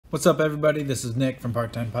What's up, everybody? This is Nick from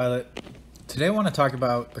Part-Time Pilot. Today I want to talk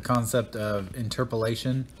about the concept of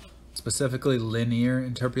interpolation, specifically linear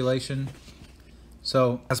interpolation.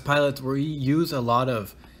 So as pilots, we use a lot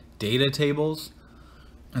of data tables,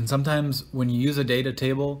 and sometimes when you use a data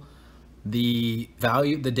table, the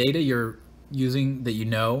data you're using that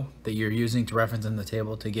you're using to reference in the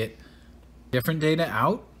table to get different data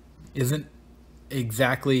out isn't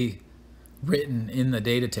exactly written in the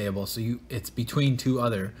data table, so it's between two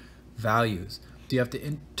other values. So you have to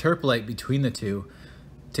interpolate between the two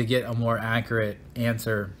to get a more accurate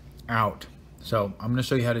answer out. So I'm going to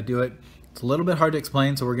show you how to do it. It's a little bit hard to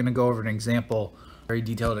explain, so we're going to go over an example, very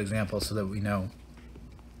detailed example, so that we know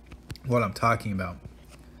what I'm talking about.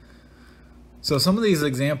 So some of these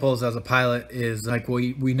examples as a pilot is like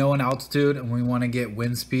we know an altitude and we want to get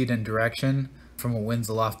wind speed and direction from a winds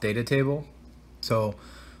aloft data table. So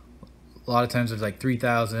a lot of times there's like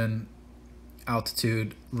 3,000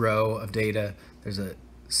 altitude row of data. There's a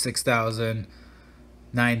 6,000,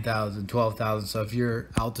 9,000, 12,000. So if your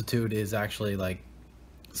altitude is actually like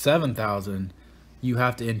 7,000, you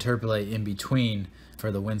have to interpolate in between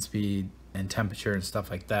for the wind speed and temperature and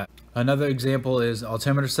stuff like that. Another example is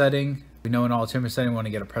altimeter setting. We know an altimeter setting we want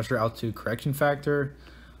to get a pressure altitude correction factor.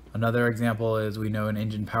 Another example is we know an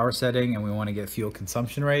engine power setting and we want to get fuel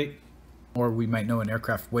consumption rate. Or we might know an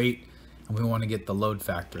aircraft weight and we want to get the load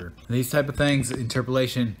factor. These type of things,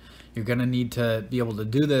 interpolation, you're going to need to be able to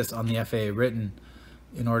do this on the FAA Written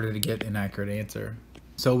in order to get an accurate answer.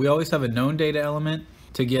 So we always have a known data element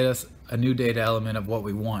to get us a new data element of what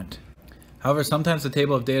we want. However, sometimes the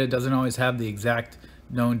table of data doesn't always have the exact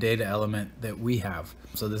known data element that we have.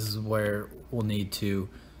 So this is where we'll need to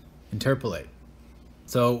interpolate.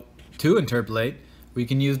 So to interpolate, we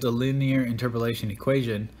can use the linear interpolation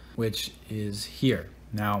equation, which is here.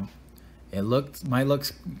 Now, it might look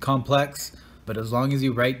complex, but as long as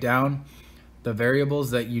you write down the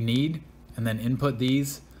variables that you need and then input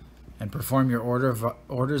these and perform your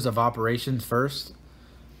orders of operations first,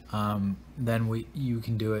 then you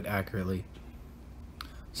can do it accurately.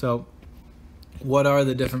 So what are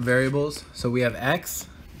the different variables? So we have X.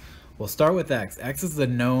 We'll start with X. X is the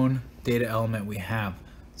known data element we have.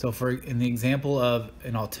 So in the example of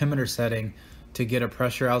an altimeter setting, to get a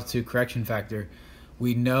pressure altitude correction factor,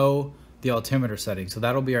 we know the altimeter setting, so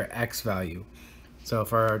that'll be our X value. So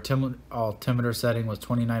if our altimeter setting was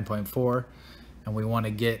 29.4 and we want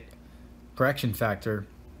to get correction factor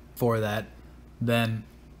for that, then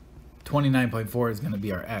 29.4 is going to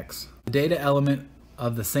be our X. The data element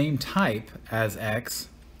of the same type as X,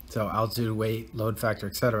 so altitude, weight, load factor,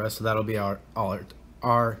 etc., so that'll be our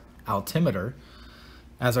altimeter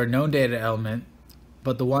as our known data element,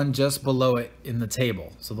 but the one just below it in the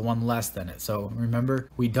table, so the one less than it. So remember,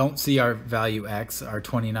 we don't see our value X, our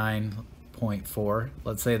 29.4.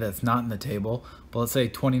 Let's say that's not in the table, but let's say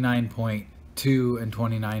 29.2 and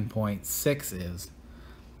 29.6 is.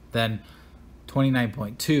 Then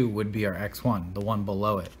 29.2 would be our X1, the one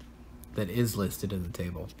below it that is listed in the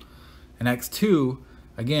table. And X2,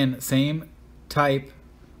 again, same type,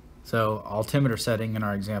 so altimeter setting in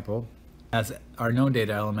our example, as our known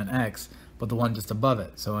data element X, but the one just above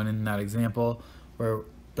it. So in that example where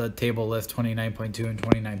the table lists 29.2 and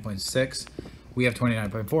 29.6, we have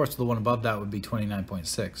 29.4, so the one above that would be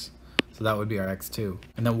 29.6. So that would be our X2.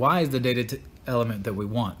 And then Y is the data element that we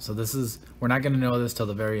want. So we're not going to know this till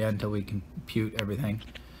the very end, till we compute everything.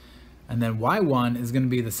 And then Y1 is going to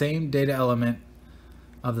be the same data element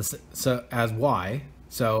as Y.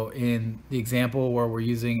 So in the example where we're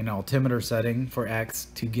using an altimeter setting for X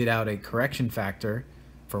to get out a correction factor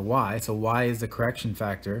for Y, so Y is the correction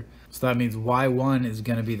factor. So that means Y1 is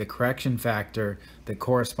going to be the correction factor that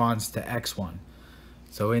corresponds to X1.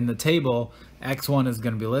 So in the table, X1 is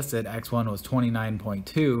going to be listed. X1 was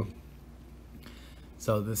 29.2.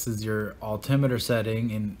 So this is your altimeter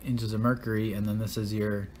setting in inches of mercury, and then this is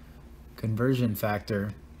your conversion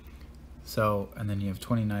factor. So, and then you have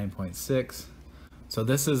 29.6. So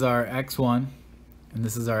this is our X1 and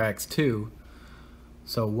this is our X2.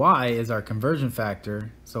 So Y is our conversion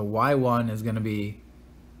factor. So Y1 is going to be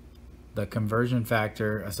the conversion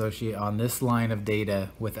factor associated on this line of data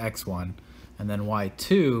with X1. And then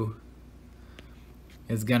Y2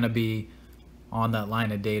 is going to be on that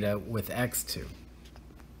line of data with X2.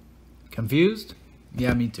 Confused?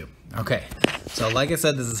 Yeah, me too. Okay, so like I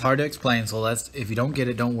said, this is hard to explain, so if you don't get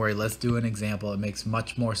it, don't worry, let's do an example. It makes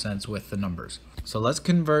much more sense with the numbers. So let's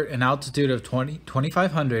convert an altitude of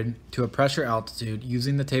 2,500 to a pressure altitude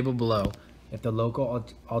using the table below if the local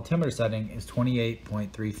altimeter setting is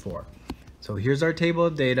 28.34. So here's our table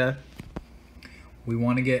of data. We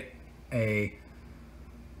want to get a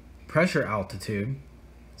pressure altitude.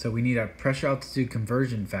 So we need a pressure altitude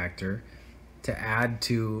conversion factor to add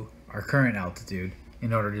to our current altitude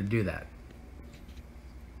in order to do that.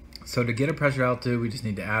 So to get a pressure altitude, we just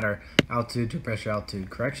need to add our altitude to pressure altitude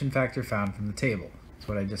correction factor found from the table. That's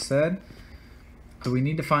what I just said. So we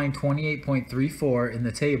need to find 28.34 in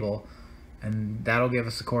the table, and that'll give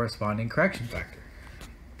us a corresponding correction factor.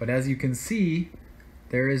 But as you can see,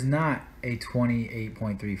 there is not a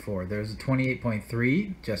 28.34. There's a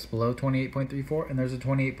 28.3 just below 28.34, and there's a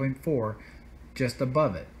 28.4 just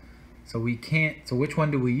above it. So we can't, so which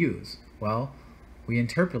one do we use? Well, we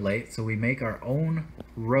interpolate, so we make our own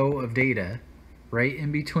row of data right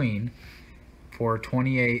in between for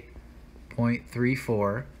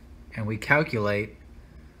 28.34, and we calculate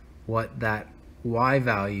what that Y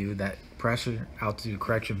value, that pressure altitude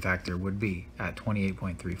correction factor, would be at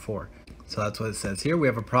 28.34. So that's what it says here. We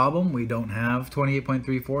have a problem. We don't have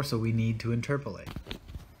 28.34, so we need to interpolate.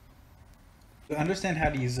 To understand how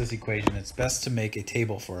to use this equation, it's best to make a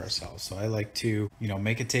table for ourselves. So I like to,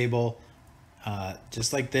 make a table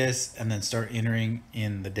just like this, and then start entering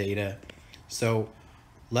in the data. So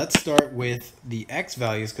let's start with the X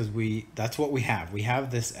values, because that's what we have. We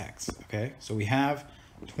have this X, okay? So we have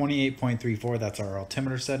 28.34, that's our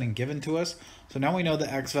altimeter setting given to us. So now we know the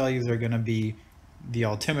X values are gonna be the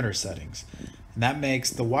altimeter settings. And that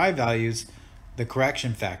makes the Y values the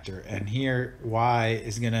correction factor. And here, Y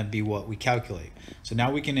is gonna be what we calculate. So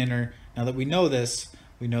now we can enter, now that we know this,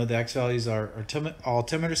 we know the X values are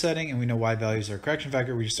altimeter setting, and we know Y values are correction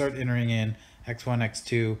factor. We start entering in X1,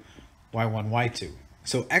 X2, Y1, Y2.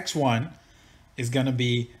 So X1 is going to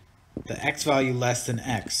be the X value less than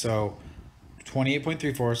X. So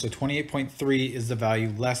 28.34, so 28.3 is the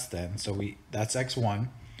value less than. So that's X1.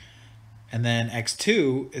 And then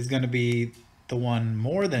X2 is going to be the one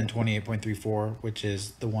more than 28.34, which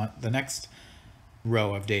is the next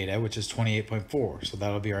row of data, which is 28.4. So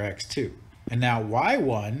that'll be our X2. And now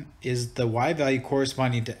Y1 is the Y value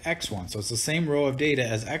corresponding to X1. So it's the same row of data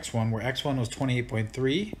as X1, where X1 was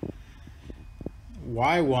 28.3.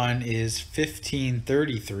 Y1 is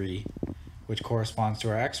 1533, which corresponds to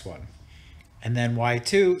our X1. And then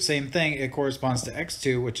Y2, same thing, it corresponds to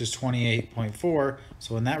X2, which is 28.4.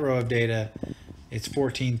 So in that row of data, it's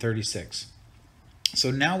 1436.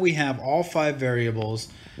 So now we have all 5 variables,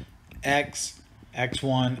 X,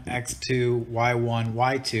 X1, X2, Y1,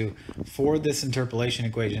 Y2 for this interpolation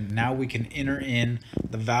equation. Now we can enter in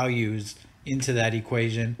the values into that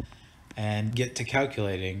equation and get to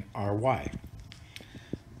calculating our Y.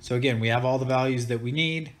 So again, we have all the values that we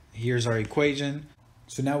need. Here's our equation.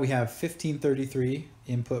 So now we have 1533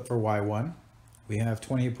 input for Y1. We have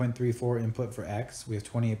 28.34 input for X. We have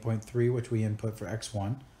 28.3, which we input for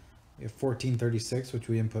X1. We have 1436, which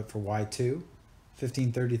we input for Y2.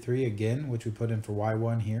 1533 again, which we put in for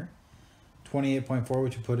Y1 here, 28.4,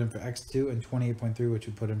 which we put in for X2, and 28.3, which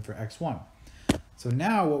we put in for X1. So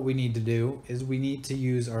now what we need to do is we need to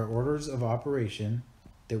use our orders of operation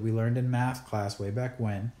that we learned in math class way back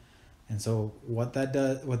when. And so what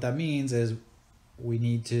that means is we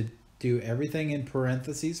need to do everything in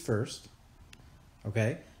parentheses first,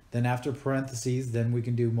 okay? Then after parentheses, then we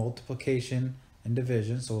can do multiplication and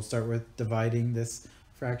division. So we'll start with dividing this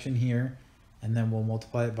fraction here, and then we'll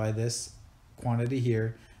multiply it by this quantity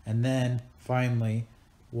here. And then finally,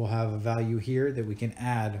 we'll have a value here that we can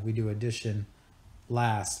add. We do addition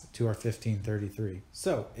last to our 1533.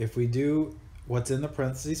 So if we do what's in the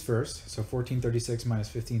parentheses first, so 1436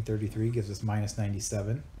 minus 1533 gives us minus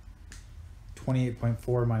 97.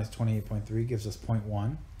 28.4 minus 28.3 gives us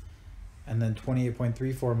 0.1. And then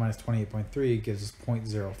 28.34 minus 28.3 gives us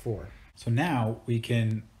 0.04. So now we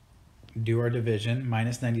can do our division,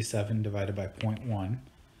 minus 97 divided by 0.1.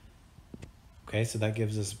 Okay, so that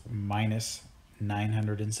gives us minus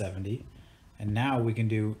 970. And now we can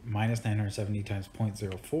do minus 970 times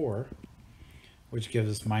 0.04, which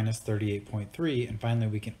gives us minus 38.3. And finally,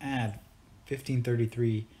 we can add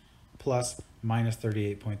 1533 plus minus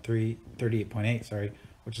 38.8, sorry,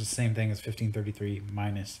 which is the same thing as 1533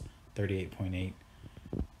 minus 38.8,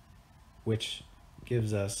 which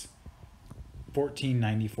gives us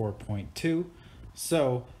 1494.2.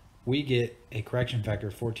 So we get a correction factor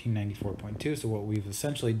of 1494.2. So what we've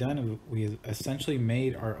essentially done is we essentially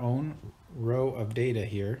made our own row of data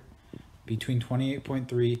here between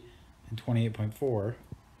 28.3 and 28.4 for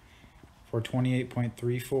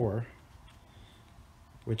 28.34,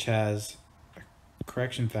 which has a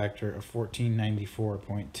correction factor of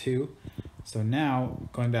 1494.2. So now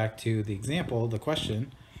going back to the example, the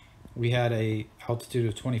question, we had a altitude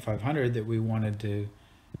of 2500 that we wanted to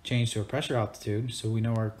change to a pressure altitude. So we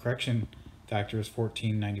know our correction factor is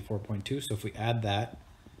 1494.2. So if we add that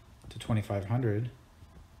to 2500,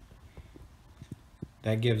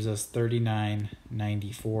 That gives us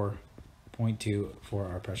 3994.2 for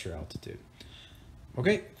our pressure altitude.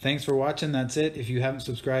 Okay, thanks for watching. That's it. If you haven't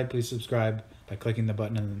subscribed, please subscribe by clicking the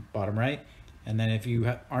button in the bottom right. And then if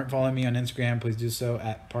you aren't following me on Instagram, please do so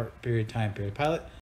at _time_pilot.